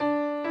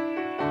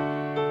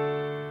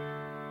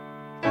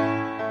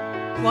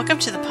Welcome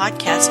to the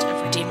podcast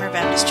of Redeemer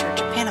Baptist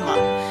Church of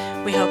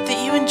Panama. We hope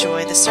that you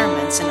enjoy the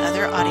sermons and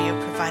other audio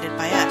provided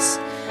by us.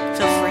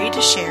 Feel free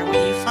to share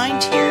what you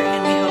find here,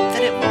 and we hope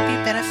that it will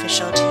be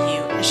beneficial to you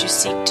as you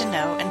seek to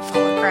know and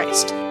follow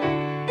Christ.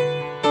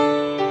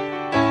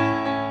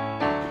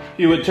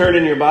 You would turn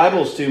in your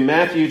Bibles to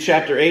Matthew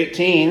chapter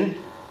 18.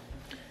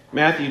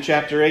 Matthew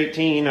chapter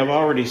 18, I've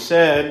already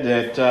said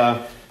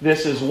that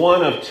this is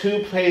one of two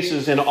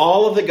places in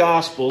all of the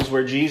Gospels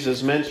where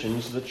Jesus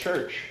mentions the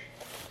church.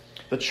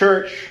 The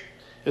church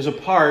is a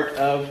part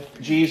of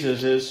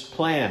Jesus'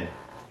 plan.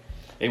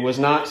 It was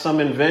not some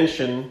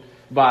invention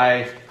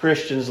by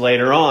Christians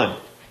later on.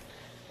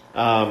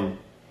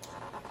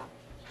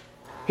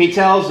 He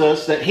tells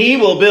us that He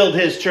will build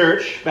His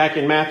church back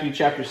in Matthew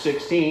chapter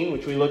 16,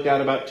 which we looked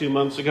at about 2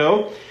 months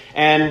ago.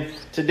 And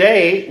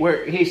today,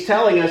 He's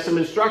telling us some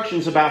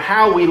instructions about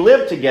how we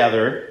live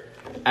together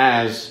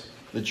as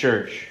the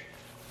church.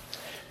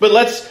 But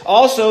let's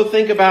also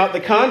think about the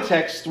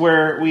context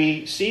where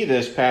we see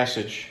this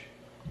passage.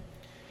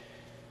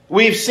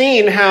 We've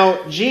seen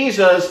how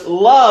Jesus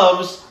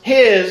loves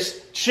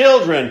His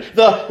children,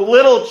 the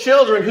little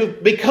children who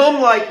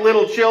become like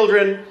little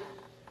children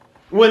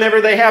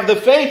whenever they have the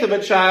faith of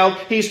a child.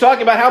 He's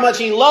talking about how much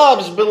He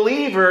loves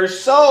believers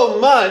so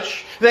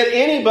much that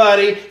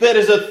anybody that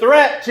is a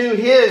threat to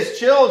His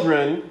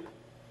children,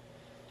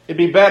 it'd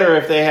be better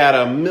if they had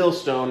a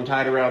millstone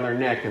tied around their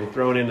neck and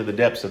thrown into the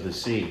depths of the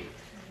sea.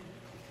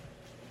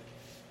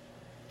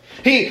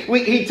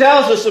 He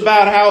tells us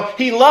about how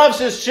He loves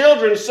His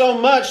children so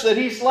much that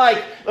He's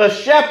like a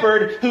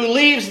shepherd who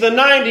leaves the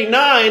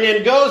 99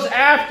 and goes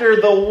after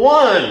the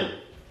one.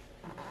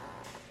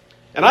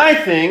 And I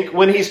think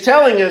when He's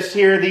telling us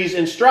here these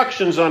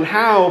instructions on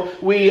how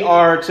we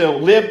are to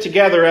live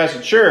together as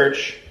a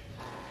church,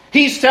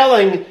 He's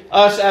telling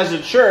us as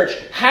a church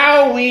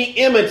how we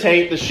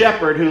imitate the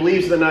shepherd who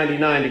leaves the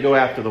 99 to go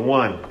after the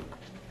one.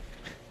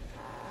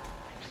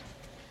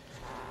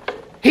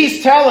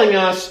 He's telling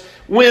us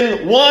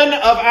when one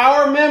of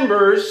our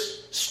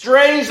members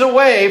strays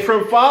away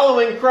from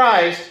following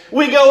Christ,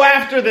 we go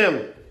after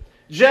them,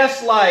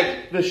 just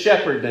like the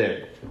shepherd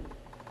did.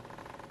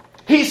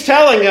 He's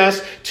telling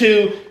us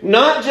to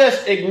not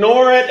just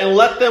ignore it and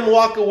let them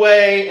walk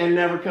away and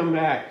never come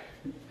back.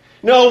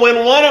 No,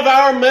 when one of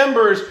our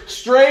members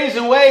strays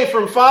away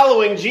from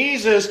following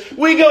Jesus,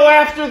 we go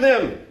after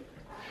them.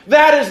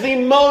 That is the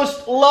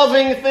most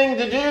loving thing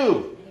to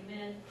do.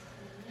 Amen.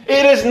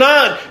 It is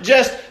not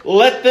just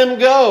let them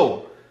go.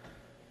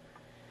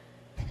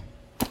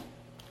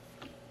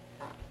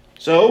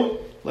 So,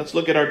 let's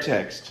look at our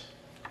text.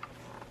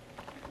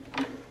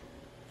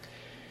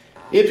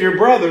 If your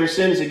brother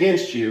sins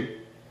against you,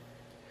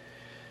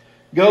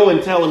 go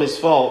and tell him his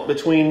fault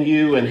between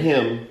you and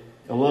him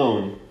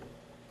alone.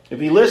 If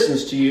he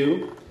listens to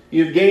you,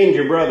 you've gained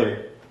your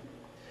brother.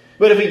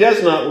 But if he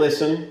does not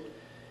listen,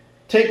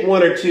 take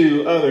one or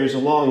two others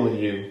along with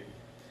you,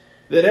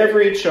 that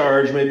every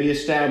charge may be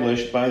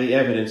established by the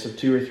evidence of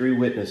 2 or 3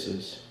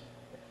 witnesses.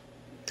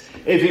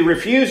 If he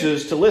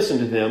refuses to listen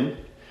to them,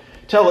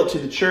 tell it to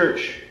the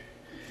church.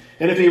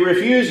 And if he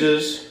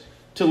refuses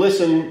to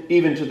listen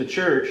even to the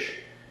church,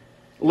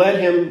 let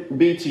him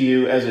be to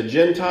you as a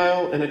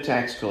Gentile and a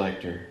tax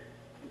collector.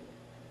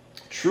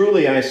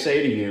 Truly I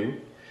say to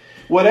you,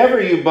 whatever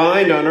you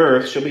bind on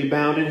earth shall be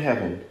bound in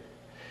heaven,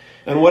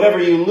 and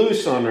whatever you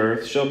loose on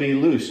earth shall be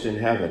loosed in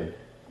heaven.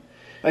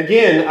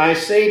 Again, I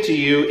say to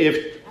you,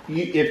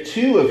 if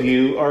two of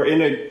you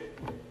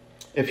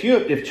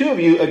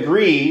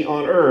agree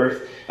on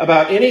earth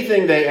about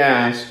anything they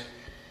ask,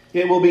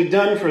 it will be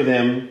done for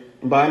them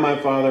by my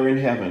Father in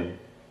heaven.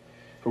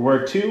 For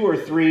where 2 or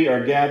 3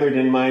 are gathered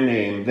in my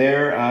name,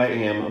 there I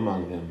am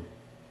among them.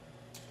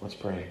 Let's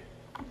pray.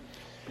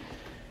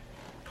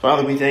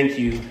 Father, we thank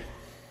you,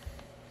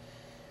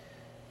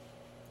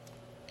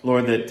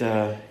 Lord,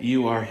 that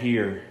you are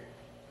here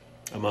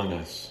among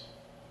us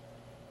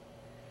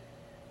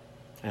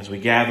as we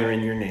gather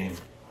in your name.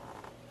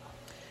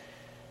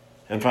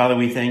 And Father,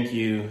 we thank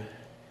you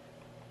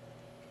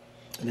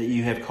that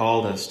you have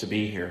called us to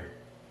be here.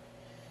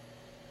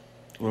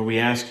 Lord, we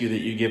ask you that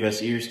you give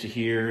us ears to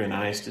hear and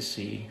eyes to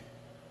see.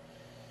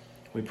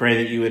 We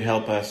pray that you would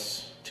help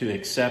us to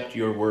accept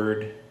your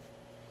word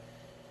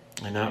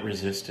and not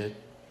resist it.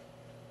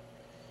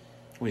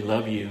 We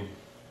love you.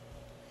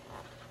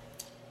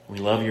 We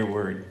love your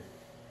word.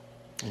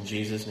 In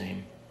Jesus'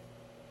 name,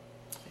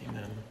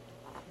 amen.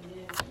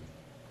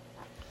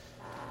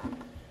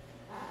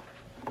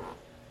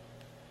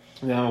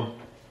 Now,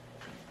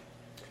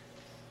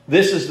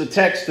 this is the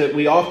text that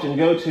we often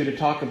go to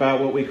talk about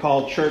what we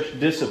call church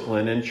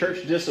discipline. And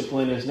church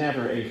discipline is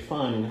never a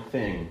fun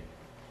thing.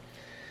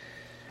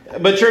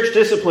 But church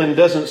discipline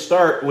doesn't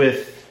start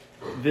with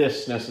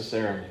this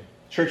necessarily.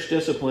 Church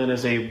discipline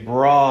is a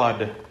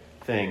broad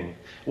thing.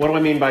 What do I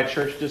mean by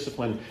church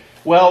discipline?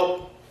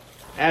 Well,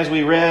 as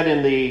we read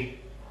in the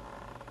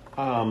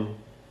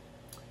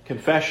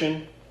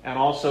confession, and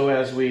also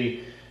as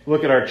we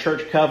look at our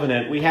church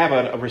covenant, we have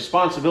a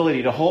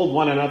responsibility to hold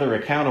one another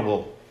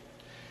accountable.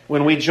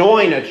 When we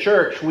join a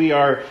church, we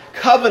are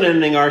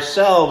covenanting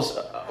ourselves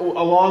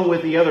along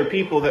with the other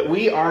people that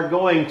we are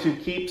going to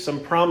keep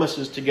some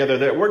promises together,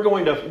 that we're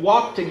going to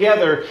walk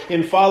together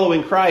in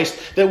following Christ,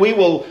 that we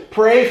will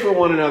pray for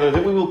one another,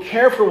 that we will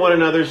care for one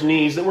another's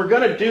needs, that we're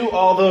going to do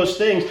all those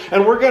things,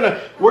 and we're going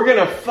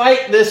to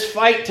fight this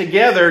fight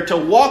together to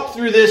walk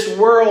through this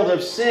world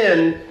of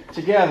sin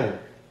together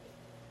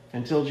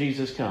until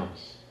Jesus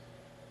comes.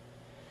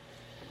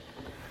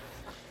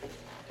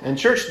 And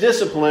church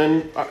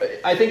discipline,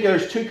 I think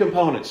there's two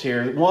components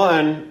here.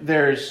 One,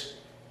 there's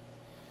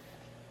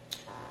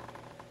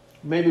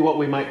maybe what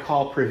we might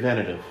call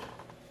preventative.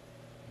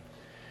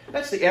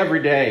 That's the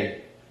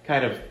everyday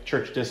kind of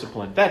church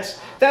discipline. That's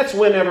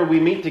whenever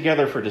we meet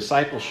together for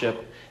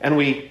discipleship and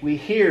we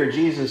hear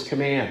Jesus'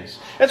 commands.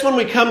 That's when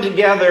we come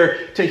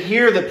together to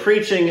hear the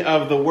preaching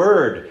of the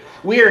Word.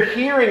 We are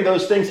hearing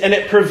those things and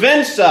it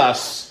prevents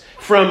us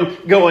from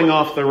going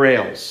off the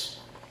rails.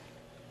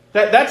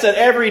 That's an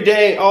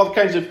everyday, all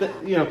kinds of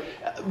things,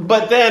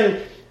 But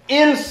then,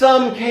 in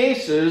some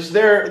cases,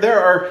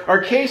 there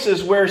are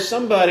cases where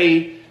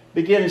somebody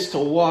begins to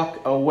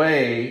walk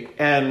away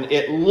and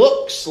it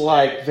looks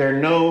like they're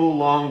no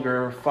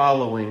longer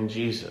following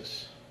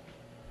Jesus.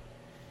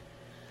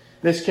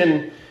 This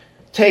can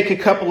take a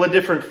couple of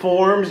different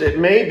forms. It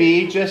may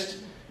be just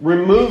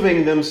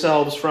removing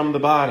themselves from the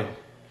body,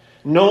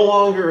 no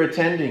longer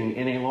attending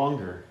any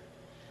longer.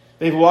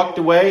 They've walked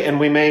away and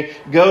we may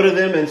go to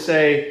them and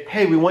say,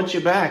 hey, we want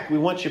you back. We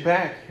want you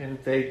back. And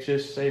they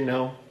just say,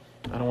 no,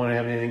 I don't want to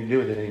have anything to do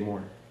with it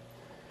anymore.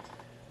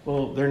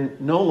 Well, they're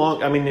no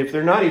longer, if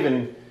they're not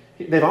even,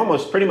 they've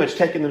almost pretty much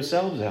taken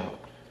themselves out,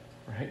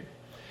 right?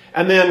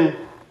 And then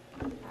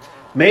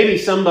maybe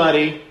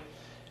somebody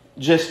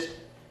just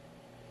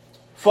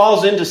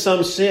falls into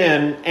some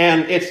sin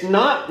and it's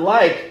not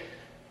like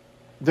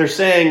they're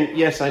saying,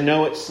 yes, I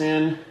know it's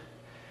sin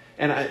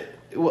and I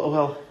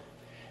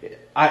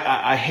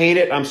hate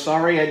it. I'm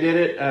sorry I did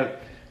it.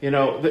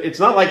 It's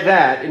not like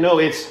that.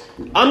 It's,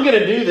 I'm going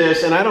to do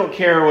this and I don't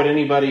care what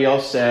anybody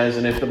else says.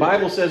 And if the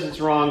Bible says it's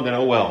wrong, then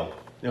oh well.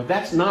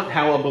 That's not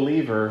how a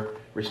believer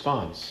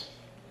responds.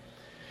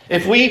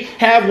 If we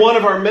have one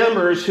of our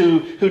members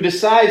who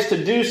decides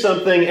to do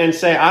something and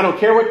say, I don't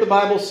care what the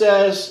Bible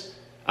says,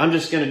 I'm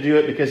just going to do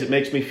it because it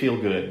makes me feel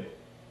good,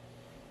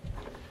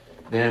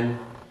 then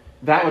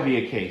that would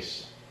be a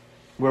case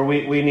where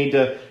we need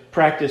to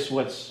practice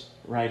what's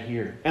right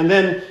here. And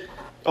then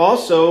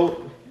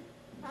also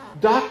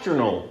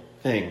doctrinal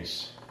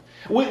things.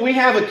 We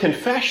have a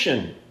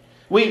confession.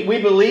 We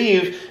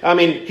believe,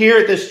 here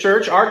at this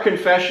church, our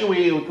confession,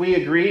 we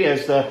agree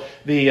as the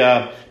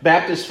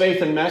Baptist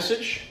Faith and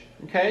Message,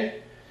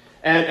 okay?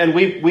 And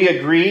we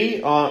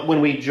agree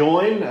when we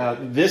join,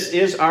 this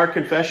is our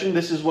confession,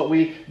 this is what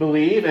we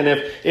believe. And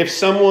if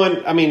someone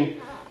is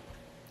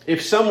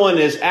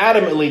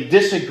adamantly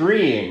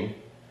disagreeing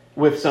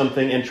with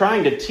something and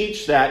trying to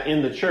teach that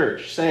in the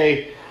church,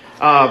 say,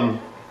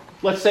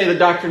 let's say the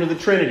doctrine of the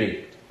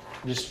Trinity,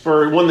 just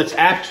for one that's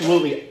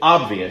absolutely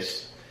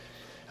obvious.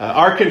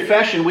 Our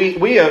confession, we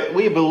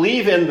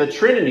believe in the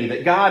Trinity,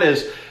 that God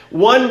is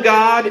one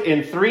God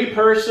in three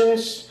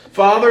persons,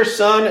 Father,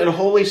 Son, and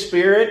Holy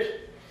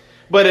Spirit.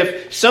 But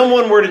if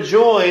someone were to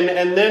join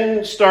and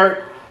then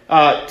start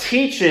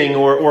teaching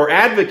or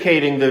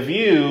advocating the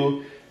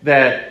view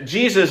that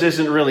Jesus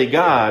isn't really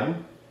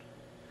God,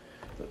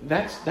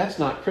 that's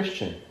not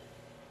Christian.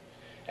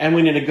 And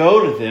we need to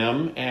go to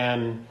them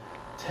and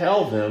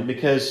tell them,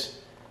 because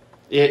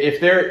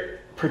if they're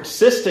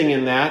persisting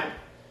in that,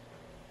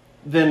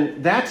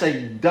 then that's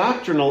a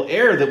doctrinal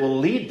error that will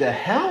lead to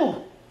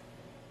hell.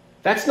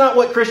 That's not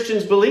what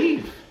Christians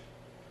believe.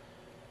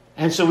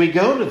 And so we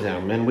go to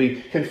them and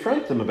we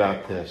confront them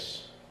about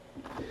this.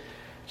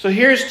 So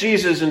here's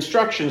Jesus'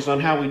 instructions on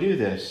how we do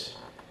this.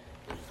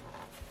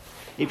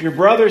 If your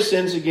brother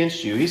sins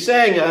against you, he's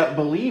saying a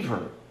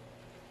believer,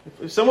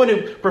 someone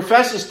who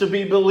professes to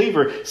be a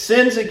believer,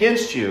 sins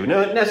against you. Now,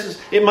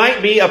 it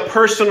might be a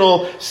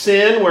personal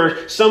sin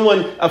where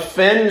someone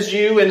offends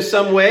you in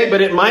some way,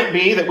 but it might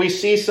be that we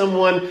see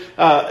someone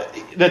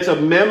that's a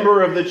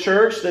member of the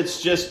church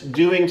that's just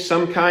doing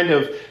some kind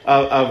of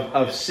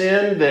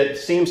sin that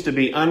seems to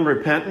be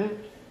unrepentant.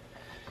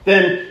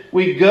 Then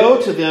we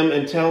go to them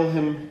and tell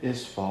him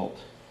his fault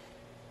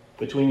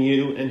between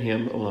you and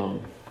him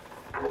alone.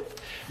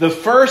 The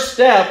first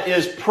step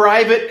is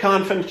private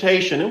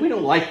confrontation. And we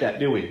don't like that,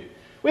 do we?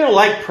 We don't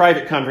like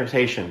private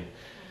confrontation.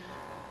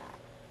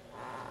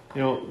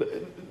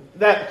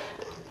 It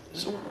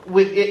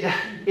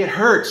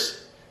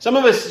hurts. Some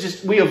of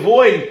us we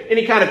avoid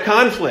any kind of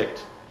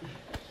conflict.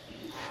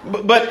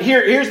 But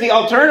here's the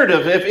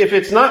alternative. If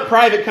it's not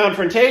private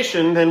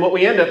confrontation, then what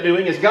we end up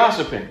doing is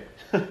gossiping.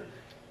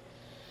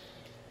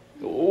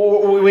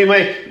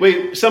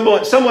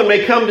 Someone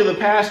may come to the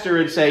pastor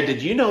and say,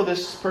 did you know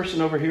this person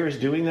over here is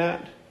doing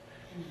that?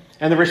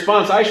 And the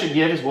response I should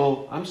give is,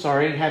 well, I'm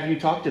sorry, have you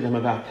talked to them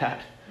about that?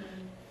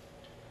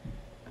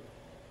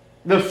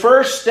 The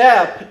first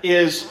step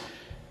is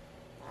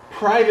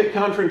private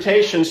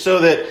confrontation so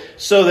that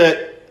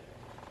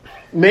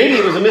maybe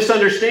it was a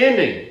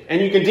misunderstanding,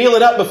 and you can deal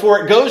it up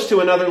before it goes to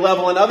another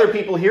level and other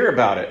people hear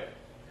about it.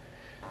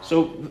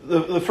 So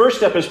the first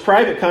step is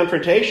private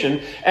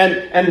confrontation,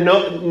 and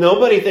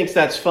nobody thinks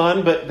that's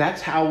fun, but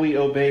that's how we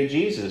obey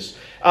Jesus.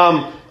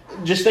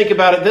 Just think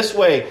about it this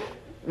way.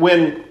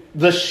 When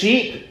the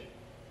sheep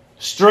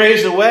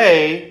strays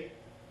away,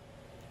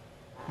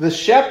 the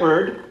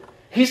shepherd,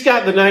 he's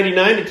got the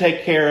 99 to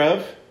take care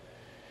of.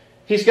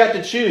 He's got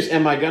to choose,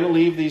 am I going to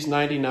leave these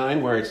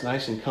 99 where it's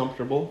nice and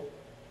comfortable?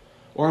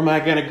 Or am I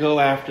going to go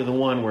after the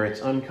one where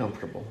it's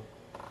uncomfortable?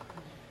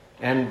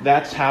 And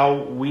that's how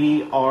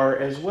we are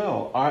as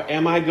well.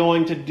 Am I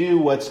going to do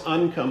what's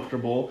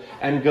uncomfortable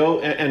and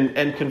go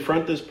and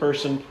confront this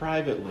person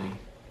privately?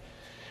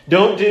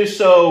 Don't do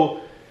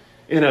so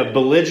in a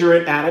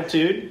belligerent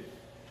attitude,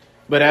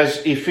 but as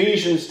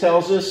Ephesians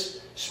tells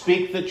us,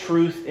 speak the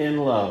truth in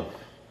love.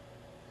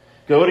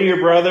 Go to your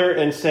brother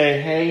and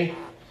say, hey,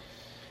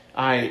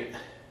 I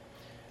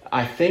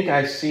think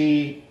I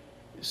see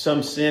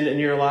some sin in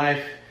your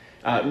life.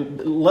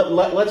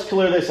 Let's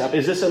clear this up.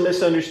 Is this a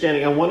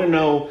misunderstanding? I want to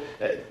know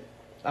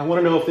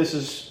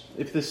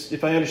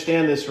if I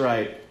understand this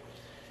right.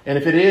 And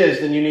if it is,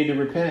 then you need to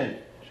repent.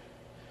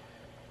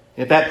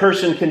 If that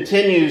person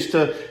continues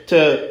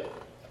to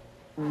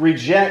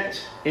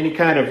reject any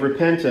kind of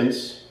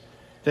repentance,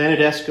 then it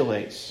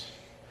escalates.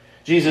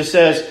 Jesus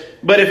says,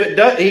 but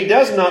if he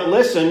does not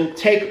listen,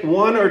 take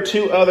one or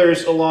two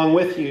others along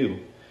with you,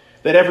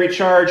 that every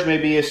charge may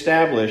be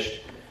established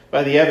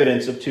by the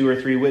evidence of 2 or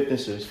 3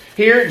 witnesses.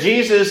 Here,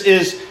 Jesus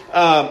is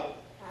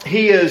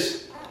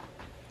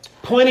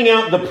pointing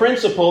out the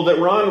principle that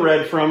Ron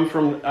read from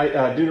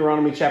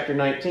Deuteronomy chapter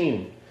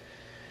 19.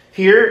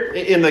 Here,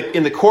 in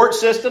the court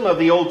system of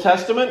the Old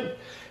Testament,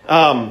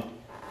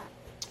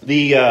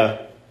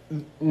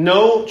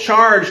 no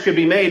charge could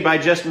be made by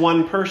just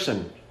one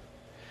person.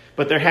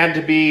 But there had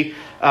to be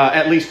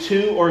at least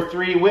 2 or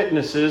 3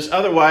 witnesses.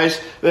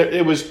 Otherwise,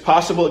 it was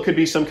possible it could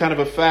be some kind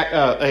of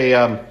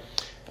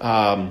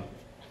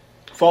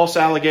false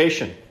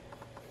allegation.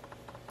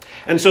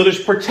 And so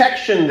there's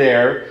protection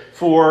there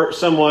for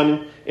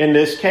someone in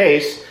this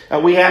case.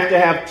 We have to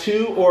have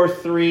 2 or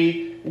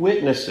 3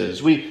 witnesses.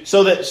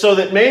 So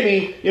that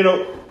maybe,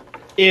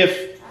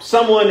 if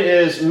someone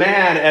is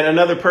mad at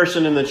another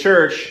person in the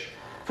church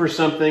for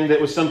something that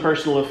was some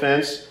personal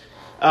offense,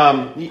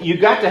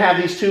 you've got to have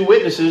these 2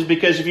 witnesses,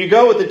 because if you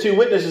go with the 2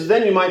 witnesses,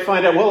 then you might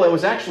find out, well, it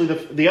was actually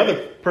the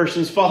other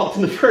person's fault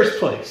in the first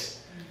place.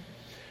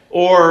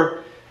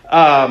 Or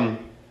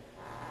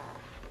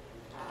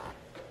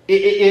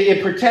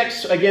it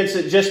protects against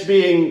it just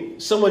being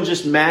someone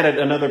just mad at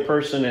another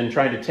person and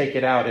trying to take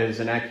it out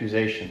as an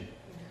accusation.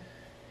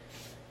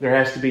 There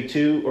has to be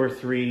 2 or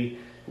 3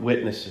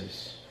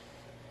 witnesses.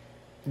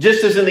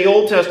 Just as in the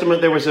Old Testament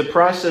there was a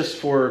process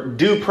for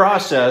due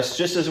process,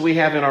 just as we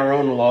have in our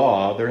own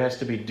law, there has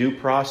to be due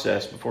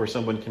process before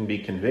someone can be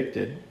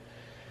convicted.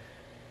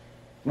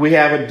 We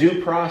have a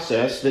due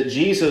process that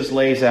Jesus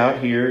lays out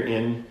here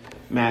in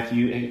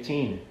Matthew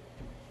 18.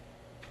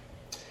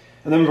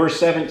 And then verse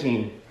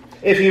 17.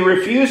 If he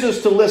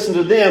refuses to listen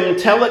to them,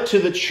 tell it to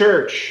the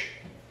church.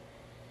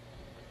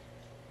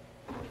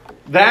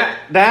 That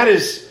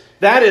is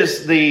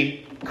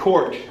the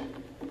court.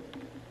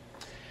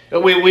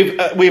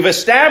 We've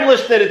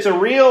established that it's a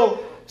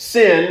real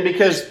sin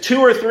because 2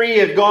 or 3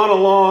 have gone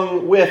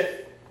along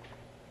with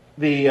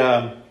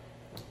the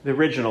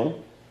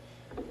original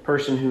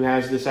person who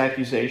has this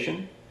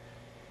accusation.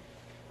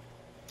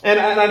 And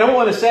I don't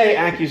want to say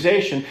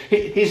accusation.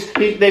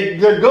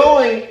 They're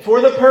going for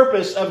the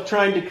purpose of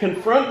trying to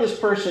confront this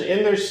person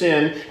in their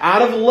sin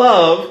out of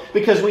love,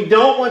 because we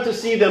don't want to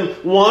see them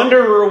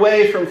wander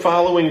away from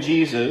following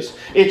Jesus.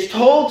 It's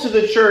told to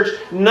the church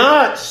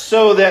not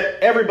so that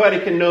everybody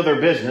can know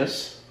their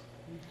business,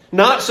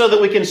 not so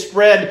that we can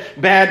spread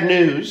bad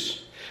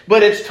news,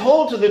 but it's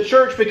told to the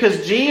church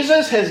because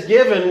Jesus has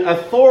given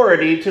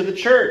authority to the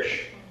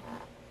church.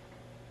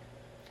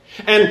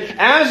 And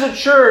as a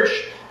church,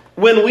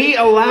 when we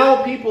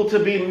allow people to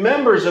be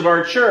members of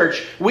our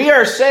church, we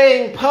are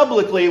saying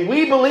publicly,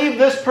 we believe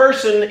this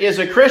person is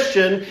a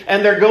Christian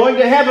and they're going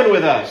to heaven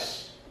with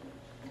us.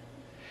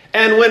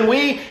 And when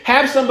we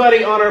have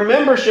somebody on our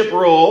membership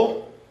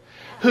roll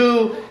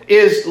who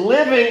is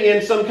living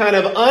in some kind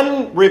of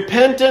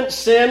unrepentant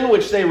sin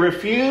which they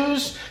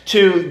refuse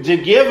to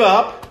give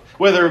up,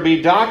 whether it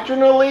be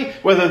doctrinally,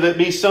 whether it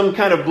be some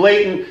kind of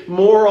blatant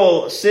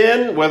moral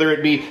sin, whether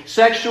it be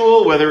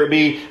sexual, whether it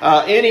be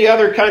any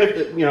other kind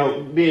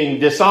of, being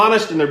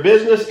dishonest in their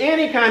business,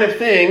 any kind of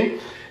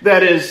thing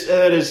that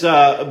is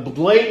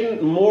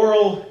blatant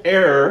moral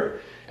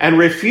error, and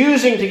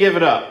refusing to give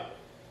it up.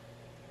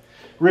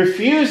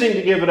 Refusing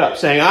to give it up,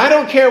 saying, I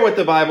don't care what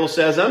the Bible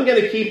says, I'm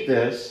going to keep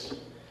this.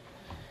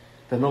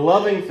 Then the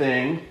loving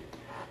thing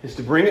is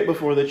to bring it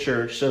before the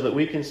church so that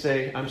we can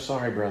say, I'm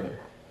sorry, brother.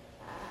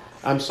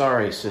 I'm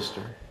sorry,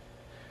 sister.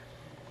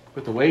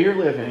 But the way you're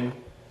living,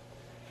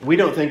 we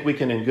don't think we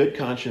can in good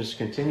conscience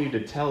continue to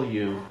tell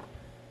you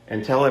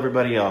and tell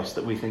everybody else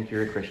that we think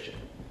you're a Christian.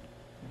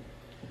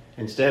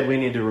 Instead, we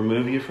need to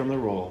remove you from the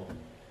roll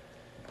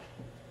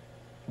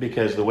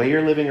because the way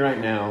you're living right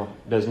now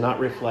does not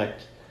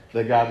reflect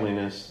the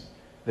godliness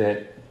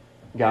that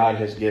God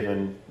has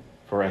given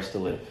for us to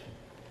live.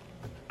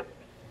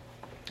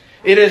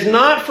 It is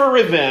not for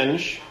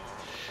revenge.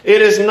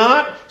 It is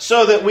not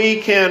so that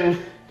we can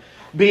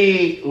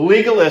be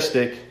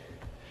legalistic.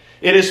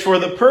 It is for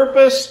the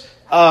purpose,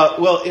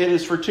 it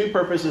is for two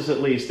purposes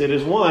at least. It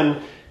is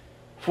one,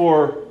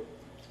 for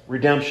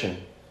redemption.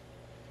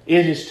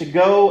 It is to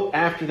go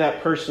after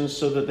that person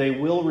so that they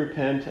will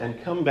repent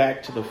and come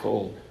back to the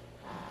fold.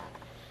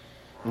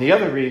 And the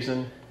other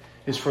reason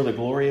is for the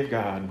glory of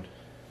God.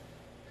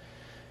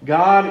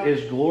 God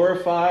is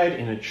glorified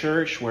in a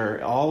church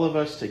where all of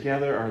us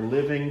together are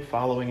living,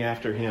 following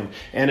after Him.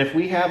 And if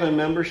we have a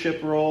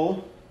membership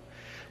role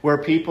where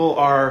people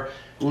are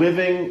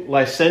living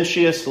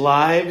licentious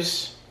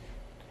lives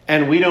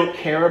and we don't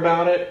care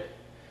about it,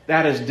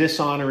 that is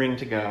dishonoring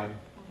to God.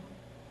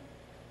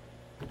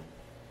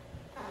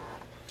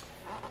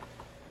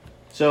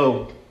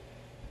 So,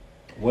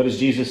 what does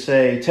Jesus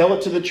say? Tell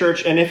it to the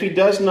church, and if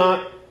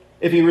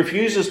he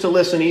refuses to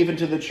listen even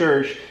to the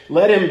church,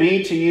 let him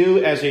be to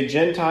you as a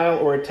Gentile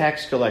or a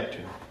tax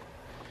collector.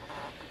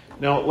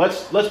 Now,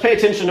 let's pay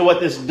attention to what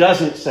this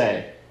doesn't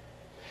say.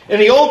 In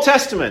the Old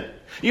Testament,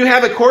 you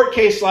have a court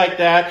case like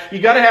that, you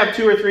got to have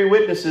 2 or 3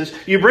 witnesses.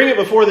 You bring it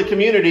before the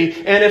community,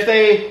 and if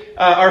they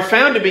are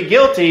found to be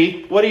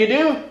guilty, what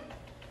do?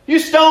 You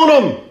stone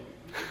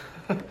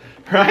them.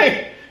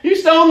 Right? You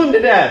stone them to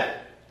death.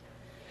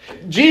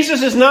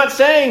 Jesus is not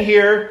saying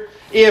here,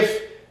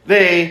 if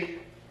they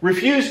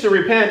refuse to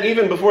repent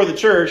even before the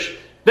church,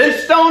 then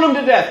stone them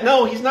to death.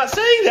 No, he's not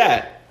saying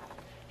that.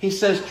 He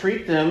says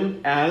treat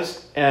them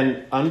as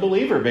an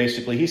unbeliever,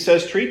 basically. He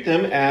says treat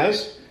them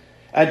as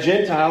a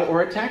Gentile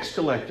or a tax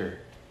collector.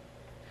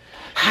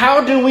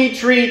 How do we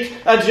treat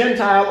a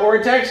Gentile or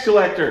a tax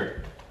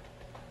collector?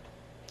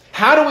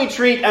 How do we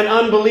treat an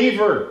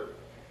unbeliever?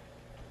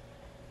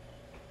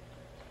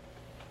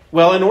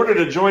 Well, in order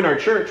to join our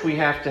church, we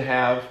have to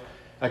have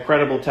a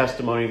credible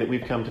testimony that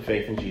we've come to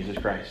faith in Jesus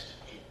Christ.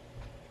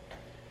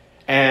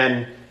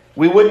 And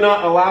we would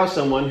not allow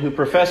someone who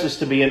professes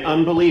to be an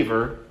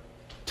unbeliever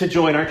to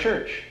join our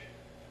church.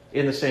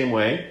 In the same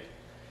way,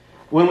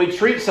 when we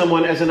treat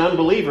someone as an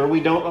unbeliever,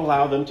 we don't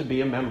allow them to be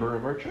a member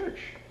of our church.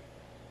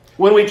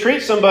 When we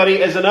treat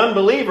somebody as an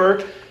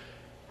unbeliever,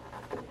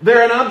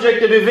 they're an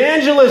object of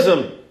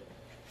evangelism.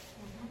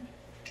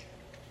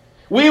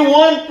 We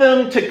want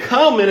them to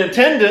come in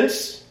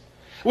attendance.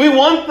 We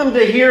want them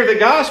to hear the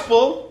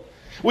gospel.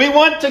 We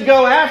want to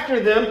go after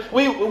them.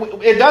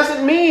 It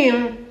doesn't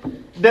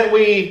mean that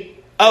we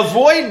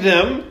avoid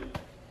them.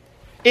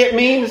 It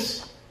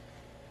means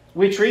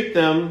we treat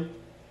them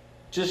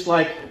just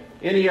like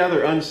any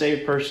other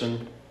unsaved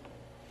person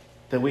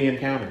that we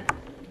encounter.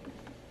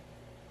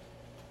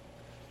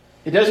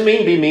 It doesn't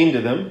mean be mean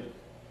to them.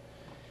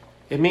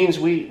 It means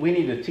we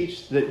need to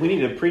teach that we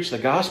need to preach the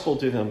gospel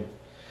to them.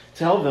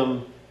 Tell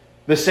them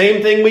the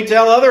same thing we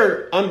tell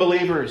other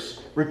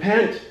unbelievers.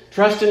 Repent.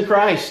 Trust in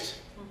Christ.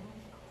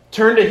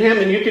 Turn to Him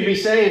and you can be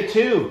saved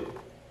too.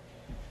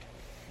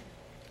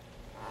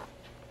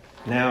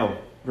 Now,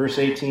 verse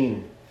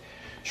 18.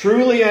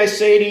 Truly I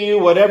say to you,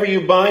 whatever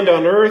you bind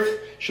on earth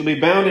shall be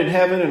bound in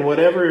heaven, and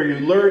whatever you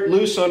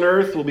loose on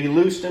earth will be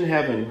loosed in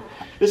heaven.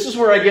 This is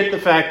where I get the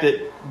fact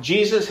that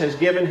Jesus has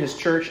given His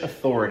church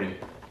authority.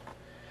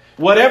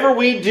 Whatever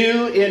we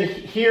do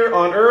here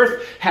on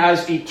earth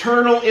has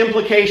eternal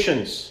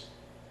implications.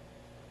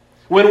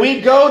 When we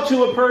go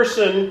to a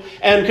person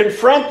and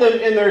confront them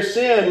in their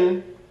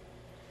sin,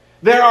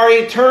 there are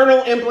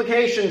eternal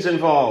implications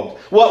involved.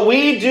 What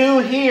we do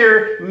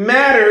here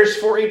matters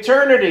for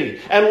eternity.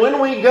 And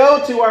when we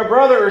go to our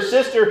brother or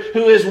sister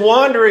who is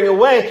wandering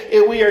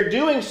away, we are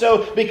doing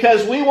so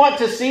because we want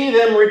to see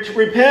them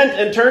repent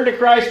and turn to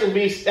Christ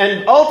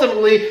and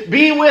ultimately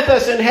be with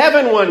us in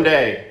heaven one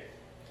day.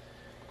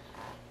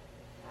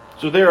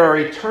 So there are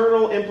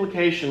eternal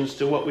implications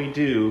to what we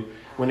do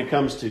when it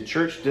comes to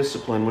church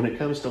discipline, when it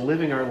comes to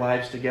living our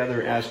lives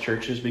together as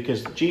churches,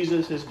 because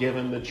Jesus has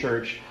given the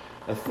church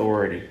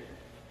authority.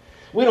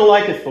 We don't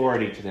like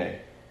authority today.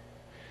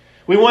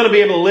 We want to be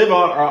able to live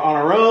on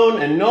our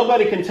own and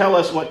nobody can tell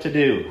us what to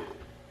do.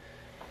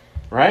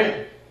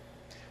 Right?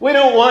 We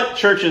don't want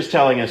churches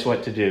telling us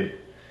what to do.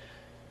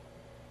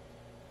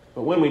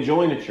 But when we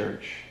join a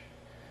church,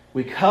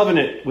 we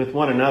covenant with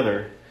one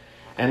another,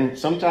 and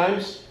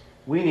sometimes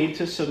we need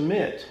to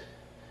submit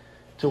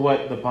to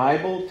what the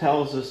Bible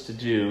tells us to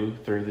do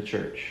through the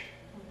church.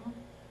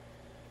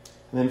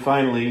 And then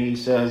finally, he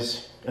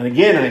says, and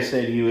again I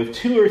say to you, if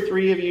 2 or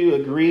 3 of you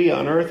agree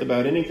on earth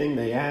about anything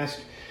they ask,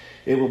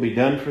 it will be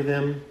done for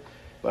them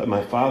by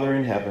my Father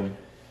in heaven.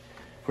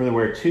 For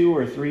where 2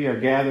 or 3 are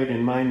gathered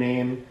in my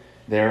name,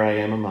 there I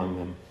am among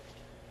them.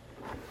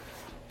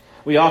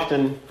 We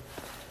often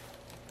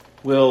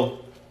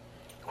will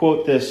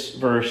quote this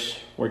verse,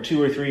 where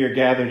 2 or 3 are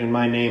gathered in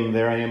my name,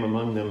 there I am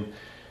among them,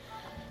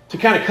 to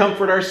kind of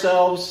comfort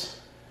ourselves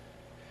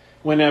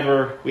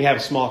whenever we have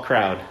a small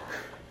crowd.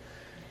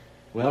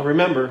 Well,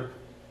 remember,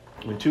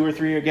 when 2 or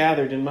 3 are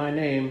gathered in my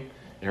name,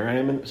 There I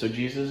am. So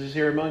Jesus is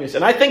here among us.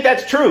 And I think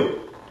that's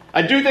true.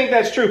 I do think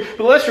that's true.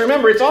 But let's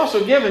remember, it's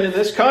also given in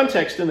this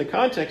context, in the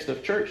context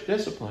of church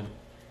discipline.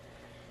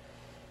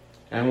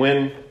 And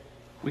when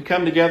we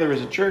come together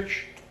as a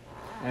church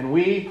and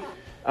we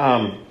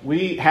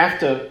have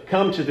to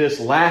come to this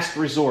last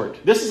resort.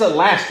 This is a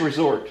last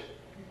resort.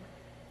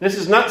 This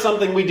is not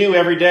something we do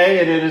every day,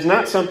 and it is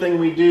not something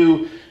we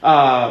do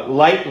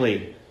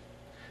lightly.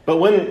 But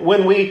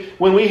when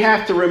we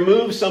have to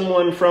remove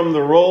someone from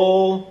the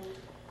roll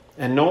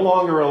and no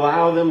longer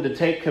allow them to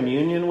take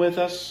communion with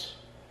us,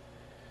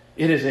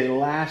 it is a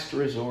last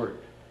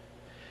resort.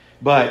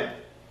 But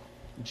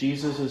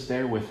Jesus is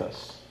there with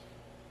us.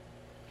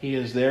 He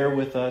is there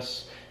with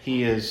us.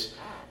 He is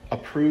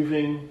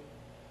approving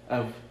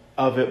of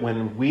it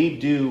when we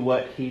do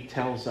what He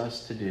tells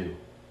us to do.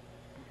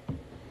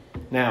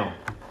 Now,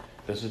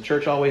 does the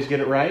church always get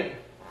it right?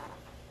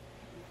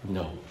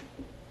 No.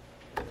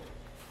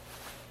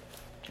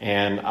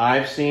 And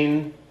I've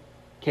seen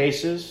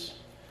cases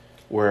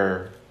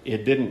where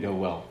it didn't go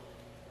well,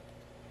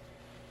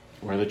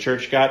 where the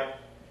church got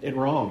it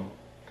wrong.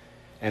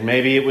 And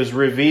maybe it was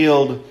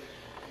revealed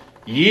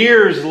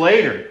years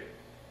later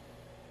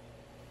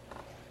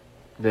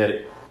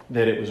that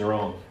it was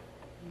wrong.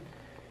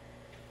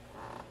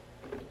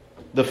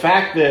 The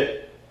fact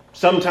that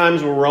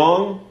sometimes we're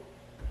wrong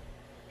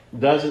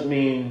doesn't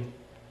mean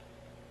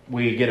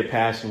we get a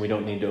pass and we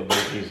don't need to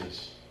obey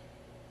Jesus.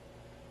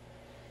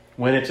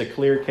 When it's a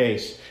clear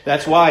case.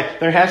 That's why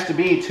there has to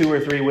be 2 or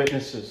 3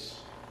 witnesses.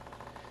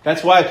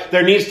 That's why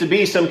there needs to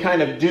be some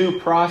kind of due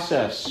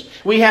process.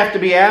 We have to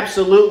be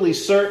absolutely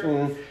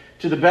certain,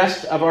 to the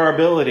best of our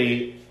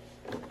ability,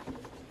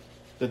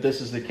 that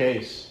this is the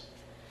case.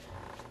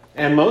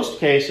 And most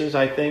cases,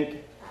 I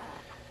think,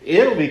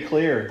 it'll be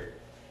clear.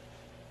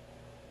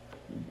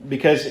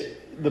 Because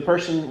the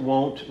person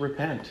won't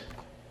repent.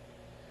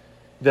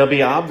 They'll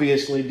be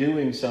obviously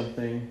doing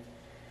something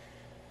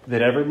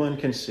that everyone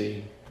can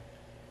see.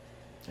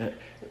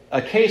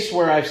 A case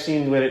where I've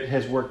seen that it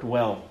has worked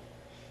well.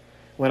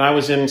 When I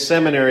was in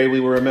seminary, we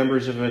were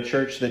members of a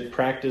church that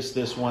practiced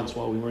this once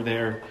while we were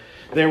there.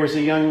 There was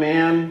a young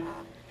man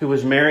who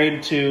was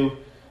married to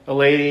a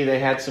lady. They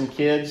had some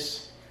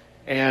kids,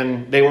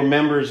 and they were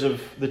members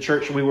of the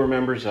church we were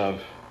members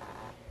of.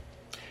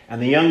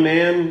 And the young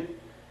man,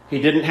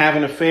 he didn't have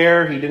an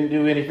affair. He didn't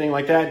do anything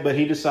like that, but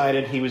he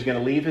decided he was going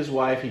to leave his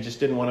wife. He just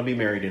didn't want to be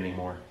married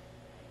anymore.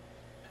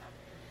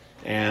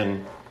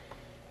 And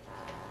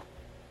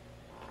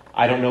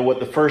I don't know what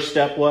the first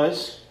step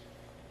was.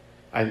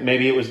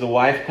 Maybe it was the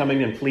wife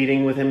coming and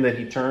pleading with him that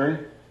he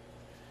turn.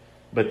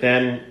 But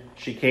then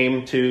she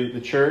came to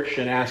the church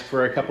and asked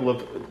for a couple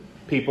of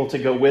people to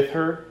go with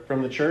her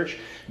from the church.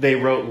 They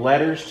wrote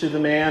letters to the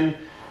man,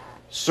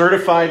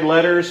 certified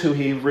letters, who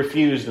he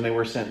refused, and they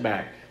were sent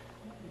back.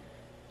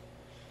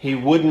 He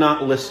would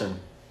not listen.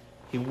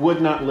 He would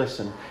not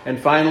listen. And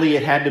finally,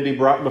 it had to be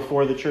brought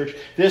before the church.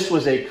 This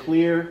was a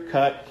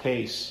clear-cut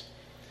case.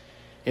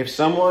 If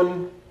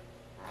someone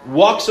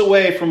walks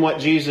away from what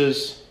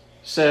Jesus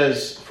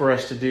says for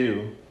us to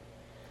do,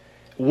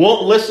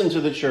 won't listen to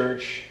the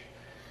church,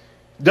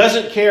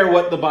 doesn't care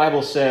what the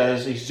Bible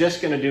says, he's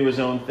just going to do his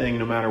own thing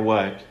no matter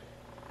what,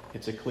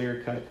 it's a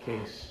clear-cut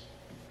case.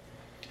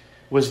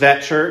 Was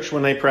that church,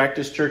 when they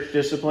practiced church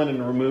discipline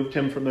and removed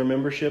him from their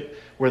membership,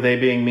 were they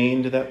being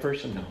mean to that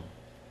person? No.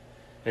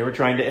 They were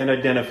trying to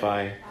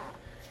identify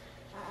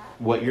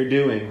what you're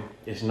doing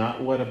is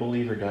not what a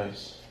believer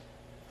does.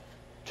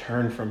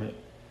 Turn from it.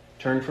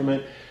 Turn from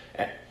it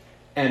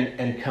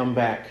and come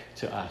back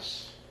to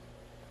us.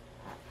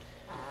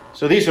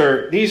 So these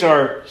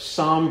are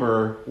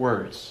somber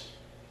words.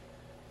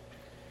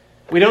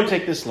 We don't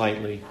take this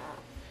lightly,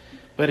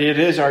 but it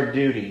is our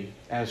duty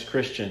as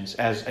Christians,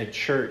 as a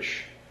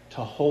church,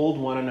 to hold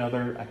one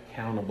another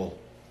accountable.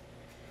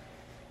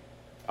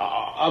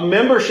 A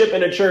membership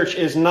in a church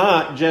is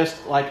not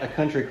just like a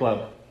country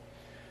club.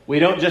 We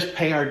don't just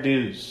pay our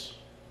dues,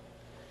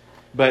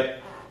 but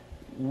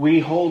we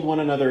hold one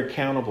another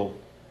accountable.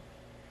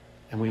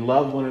 And we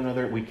love one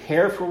another, we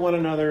care for one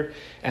another,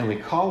 and we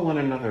call one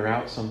another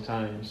out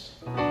sometimes.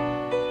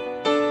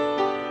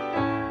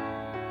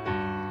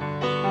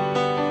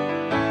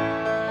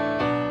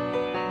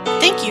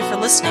 Thank you for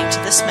listening to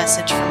this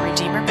message from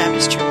Redeemer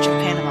Baptist Church in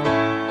Panama.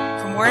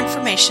 For more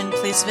information,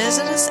 please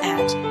visit us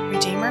at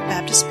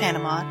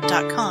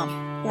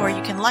RedeemerBaptistPanama.com, or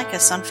you can like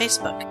us on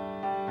Facebook.